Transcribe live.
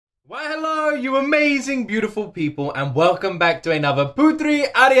Well, hello, you amazing, beautiful people, and welcome back to another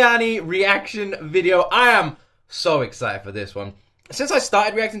Putri Ariani reaction video. I am so excited for this one. Since I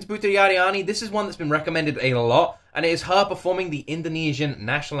started reacting to Putri Ariani, this is one that's been recommended a lot, and it is her performing the Indonesian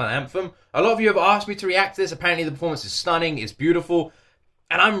national anthem. A lot of you have asked me to react to this. Apparently the performance is stunning, it's beautiful,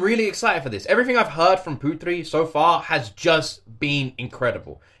 and I'm really excited for this. Everything I've heard from Putri so far has just been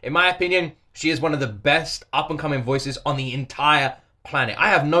incredible. In my opinion, she is one of the best up-and-coming voices on the entire planet. I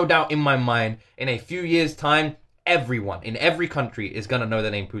have no doubt in my mind, in a few years' time, everyone in every country is gonna know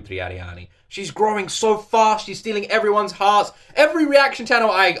the name Putri Ariani. She's growing so fast. She's stealing everyone's hearts. Every reaction channel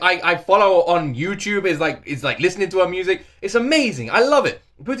I follow on YouTube is like listening to her music. It's amazing. I love it.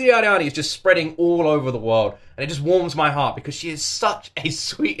 Putri Ariani is just spreading all over the world, and it just warms my heart because she is such a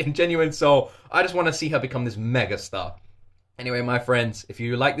sweet and genuine soul. I just want to see her become this mega star. Anyway, my friends, if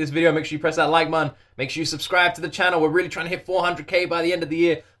you like this video, make sure you press that like button. Make sure you subscribe to the channel. We're really trying to hit 400k by the end of the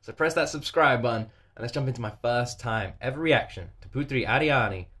year. So press that subscribe button. And let's jump into my first time ever reaction to Putri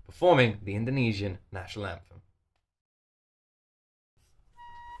Ariani performing the Indonesian national anthem.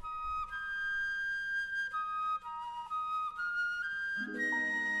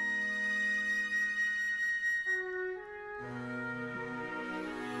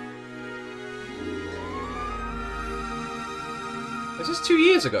 This is 2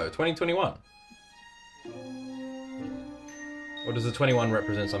 years ago, 2021. Or does the 21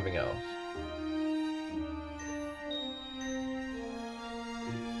 represent something else?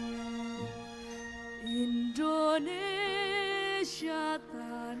 Indonesia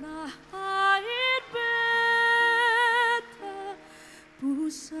tanah air beta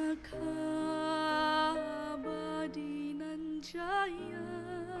pusaka abadi nan jaya.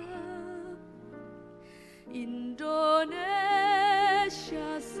 Indonesia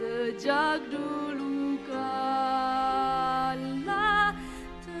sejak dulu kala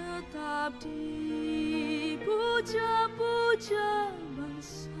tetap dipuja-puja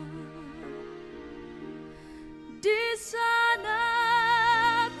bangsa. Di sana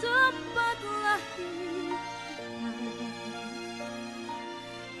tempat lahir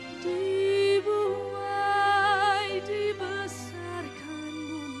dibuai dibesarkan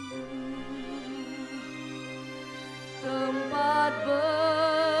bunda, tempat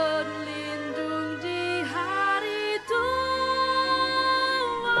berlindung di hari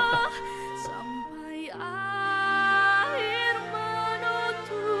tua sampai akhir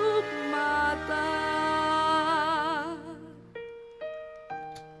menutup mata.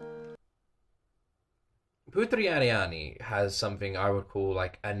 Putri Ariani has something I would call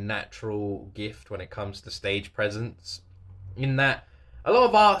like a natural gift when it comes to stage presence. In that, a lot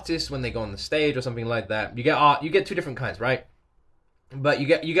of artists, when they go on the stage or something like that, you get two different kinds, right? But you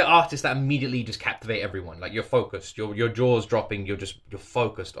get artists that immediately just captivate everyone. Like you're focused, your jaw's dropping, you're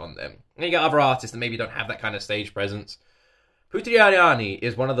focused on them. And you get other artists that maybe don't have that kind of stage presence. Putri Ariani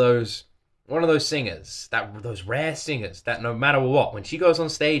is one of those singers, those rare singers that no matter what, when she goes on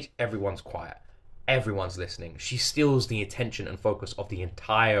stage, everyone's quiet. Everyone's listening. She steals the attention and focus of the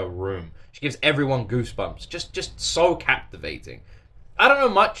entire room. She gives everyone goosebumps. Just so captivating. I don't know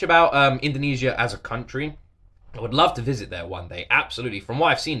much about Indonesia as a country. I would love to visit there one day. Absolutely. From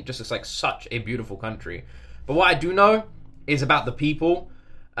what I've seen, it just looks like such a beautiful country. But what I do know is about the people.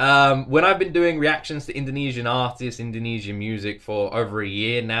 When I've been doing reactions to Indonesian artists, Indonesian music for over a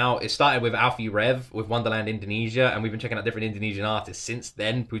year now, it started with Alfie Rev with Wonderland Indonesia, and we've been checking out different Indonesian artists since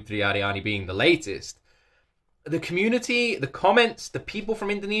then, Putri Ariani being the latest. The community, the comments, the people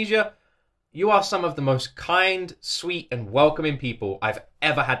from Indonesia, you are some of the most kind, sweet, and welcoming people I've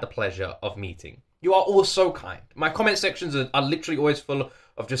ever had the pleasure of meeting. You are all so kind. My comment sections are literally always full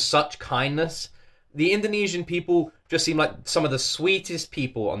of just such kindness. The Indonesian people just seem like some of the sweetest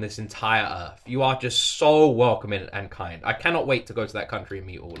people on this entire earth. You are just so welcoming and kind. I cannot wait to go to that country and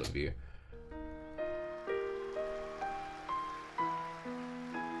meet all of you.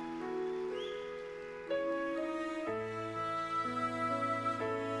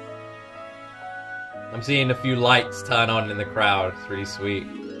 I'm seeing a few lights turn on in the crowd. It's really sweet.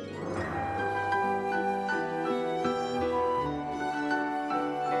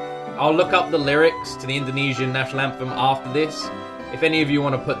 I'll look up the lyrics to the Indonesian national anthem after this. If any of you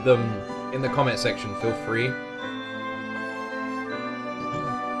want to put them in the comment section, feel free.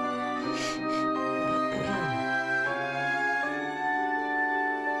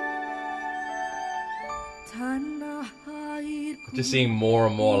 Just seeing more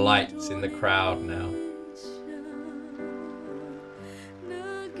and more lights in the crowd now.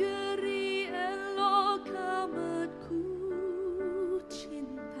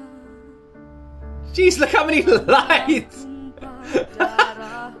 Jeez, look how many lights!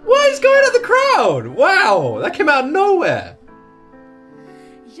 What is going on in the crowd? Wow, that came out of nowhere.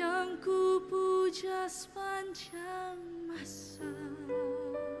 Yang ku puja sepanjang masa,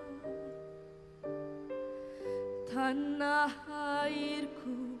 tanah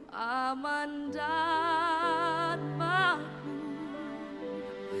airku aman dan makmur,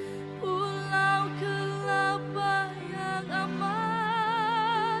 pulau kelapa yang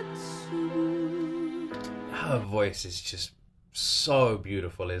amat subur. Her voice is just so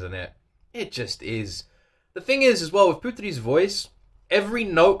beautiful, isn't it? It just is. The thing is, as well, with Putri's voice, every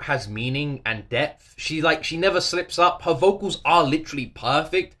note has meaning and depth. She never slips up. Her vocals are literally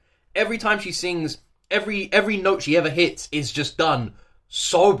perfect. Every time she sings, every note she ever hits is just done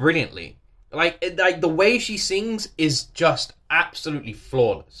so brilliantly. Like the way she sings is just absolutely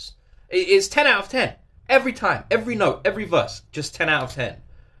flawless. It's 10 out of 10 every time, every note, every verse, just 10 out of 10.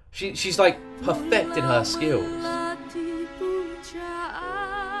 She's like perfecting her skills.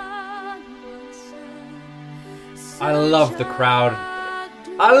 I love the crowd.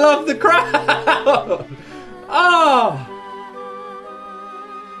 I love the crowd. Oh,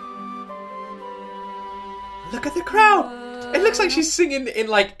 look at the crowd. It looks like she's singing in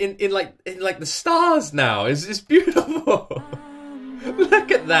the stars now. It's beautiful. Look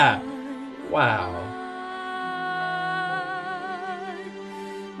at that. Wow.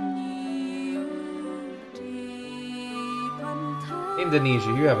 Indonesia,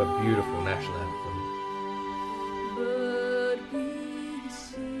 you have a beautiful national anthem.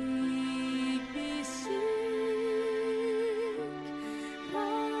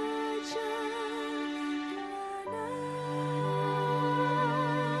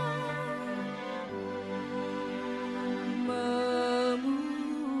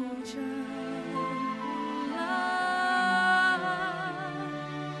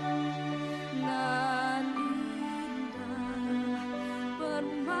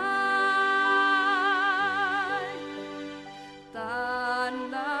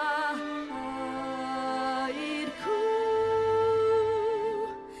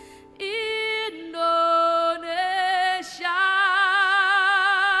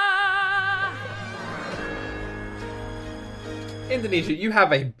 Indonesia, you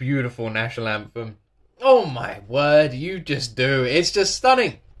have a beautiful national anthem. Oh my word, you just do. It's just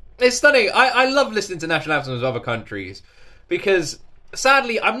stunning. It's stunning. I love listening to national anthems of other countries because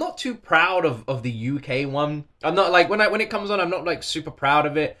sadly I'm not too proud of the UK one. I'm not like when it comes on, I'm not like super proud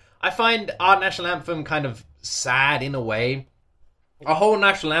of it. I find our national anthem kind of sad in a way. Our whole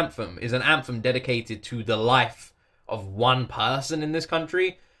national anthem is an anthem dedicated to the life of one person in this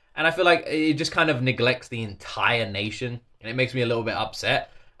country, and I feel like it just kind of neglects the entire nation. And it makes me a little bit upset.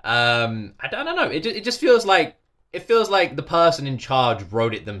 I don't know. It just feels like the person in charge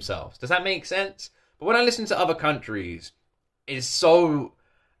wrote it themselves. Does that make sense? But when I listen to other countries, I feel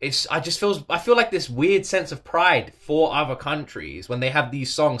like this weird sense of pride for other countries when they have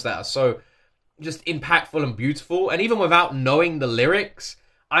these songs that are so just impactful and beautiful. And even without knowing the lyrics,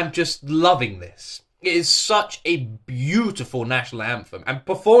 I'm just loving this. It is such a beautiful national anthem, and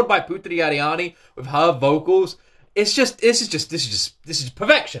performed by Putri Ariani with her vocals. This is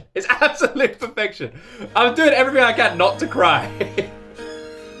perfection. It's absolute perfection. I'm doing everything I can not to cry.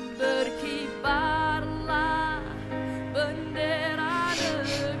 Berkibarlah bendera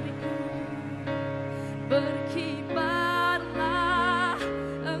negeriku, berkibarlah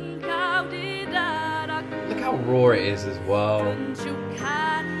engkau di dadaku. Look how raw it is as well. It's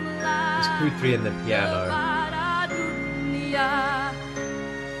Putri and the piano. Kepada dunia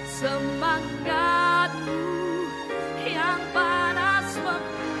semangatmu yang panas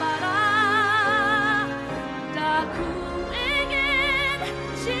membara, daku ingin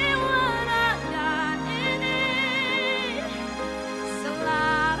jiwa rakyat ini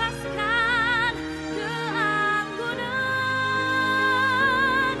selaraskan keanggunan,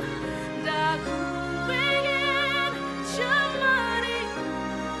 daku ingin jemari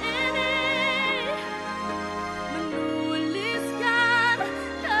ini menuliskan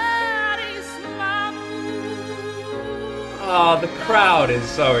karismamu. Oh, the crowd is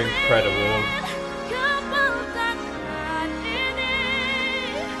so incredible.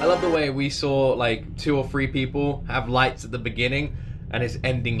 I love the way we saw like 2 or 3 people have lights at the beginning and it's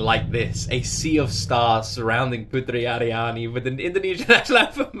ending like this. A sea of stars surrounding Putri Ariani with an Indonesian national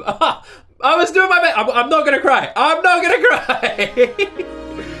anthem. I was doing my best. I'm not gonna cry. I'm not gonna cry.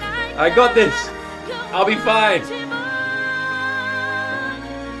 I got this. I'll be fine.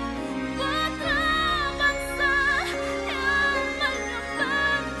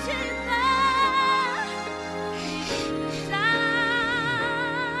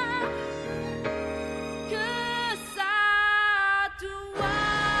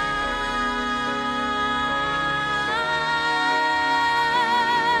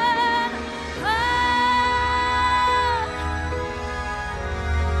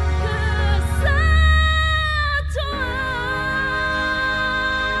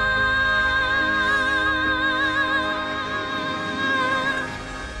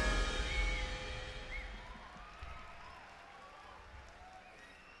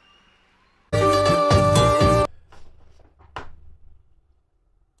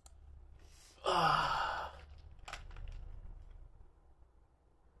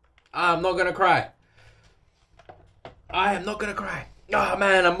 I'm not gonna cry. I am not gonna cry. Oh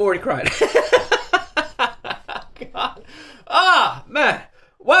man, I'm already crying. God. Ah man,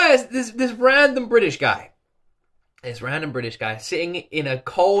 why is this random British guy? This random British guy sitting in a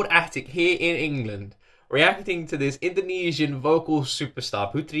cold attic here in England, reacting to this Indonesian vocal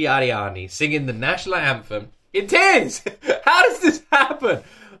superstar Putri Ariani singing the national anthem in tears. How does this happen?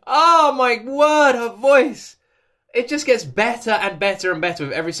 Oh my word, her voice. It just gets better and better and better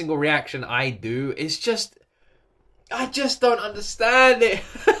with every single reaction I do. It's just, I just don't understand it.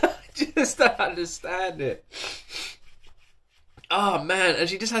 I just don't understand it. Oh man, and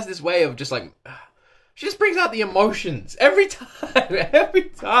she just has this way of just like, she just brings out the emotions every time, every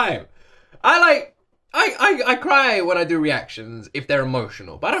time. I cry when I do reactions if they're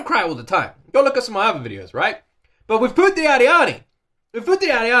emotional, but I don't cry all the time. Go look at some of my other videos, right? But with Putri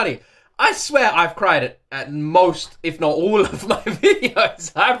Ariani, I swear I've cried at most, if not all of my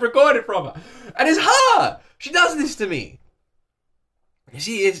videos I've recorded from her. And it's her! She does this to me.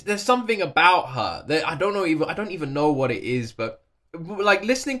 There's something about her that I don't even know what it is, but like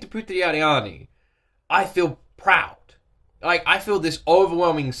listening to Putri Ariani, I feel proud. Like, I feel this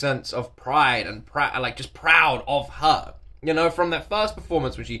overwhelming sense of pride and just proud of her. You know, from that first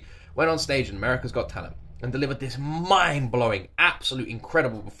performance when she went on stage in America's Got Talent and delivered this mind-blowing, absolute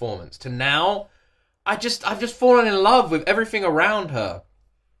incredible performance, to now, I've just fallen in love with everything around her.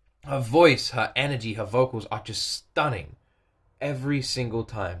 Her voice, her energy, her vocals are just stunning. Every single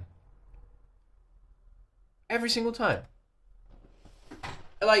time. Every single time.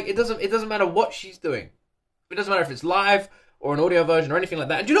 Like, it doesn't matter what she's doing. It doesn't matter if it's live or an audio version or anything like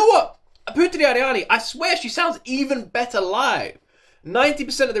that. And do you know what? Putri Ariani, I swear she sounds even better live.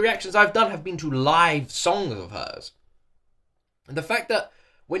 90% of the reactions I've done have been to live songs of hers. And the fact that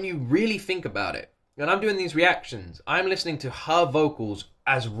when you really think about it, when I'm doing these reactions, I'm listening to her vocals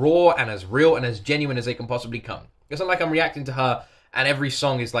as raw and as real and as genuine as they can possibly come. It's not like I'm reacting to her and every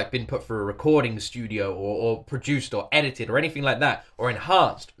song is like been put through a recording studio or produced or edited or anything like that or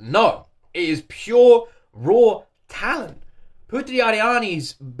enhanced. No, it is pure raw talent. Putri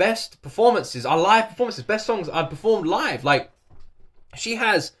Ariani's best performances are live performances, best songs are performed live. Like, she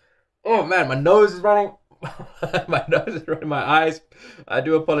has, oh man, my nose is running, my nose is running, my eyes. I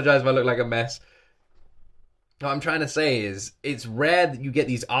do apologize if I look like a mess. What I'm trying to say is, it's rare that you get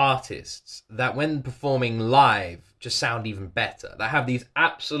these artists that when performing live just sound even better, that have these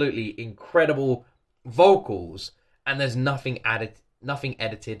absolutely incredible vocals and there's nothing added, nothing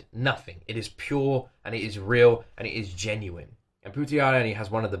edited, nothing. It is pure and it is real and it is genuine. And Putri Ariani has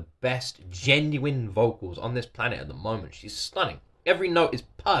one of the best genuine vocals on this planet at the moment. She's stunning. Every note is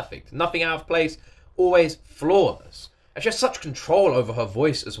perfect. Nothing out of place. Always flawless. And she has such control over her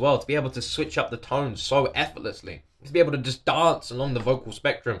voice as well, to be able to switch up the tones so effortlessly. To be able to just dance along the vocal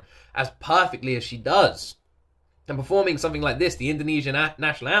spectrum as perfectly as she does. And performing something like this, the Indonesian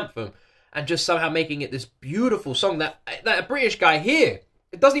national anthem, and just somehow making it this beautiful song that a British guy here,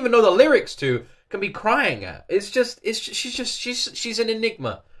 it doesn't even know the lyrics to, can be crying at. She's an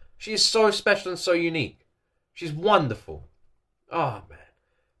enigma. She is so special and so unique. She's wonderful. Oh man.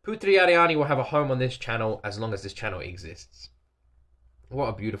 Putri Ariani will have a home on this channel as long as this channel exists. What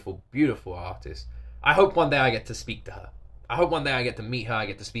a beautiful, beautiful artist. I hope one day I get to speak to her. I hope one day I get to meet her, I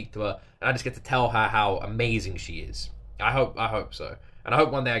get to speak to her, and I just get to tell her how amazing she is. I hope so. And I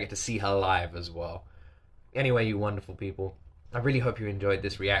hope one day I get to see her live as well. Anyway, you wonderful people, I really hope you enjoyed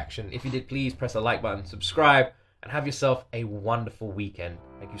this reaction. If you did, please press the like button, subscribe, and have yourself a wonderful weekend.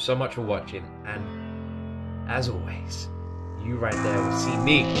 Thank you so much for watching, and as always, you right there will see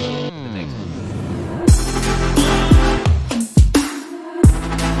me in the next video.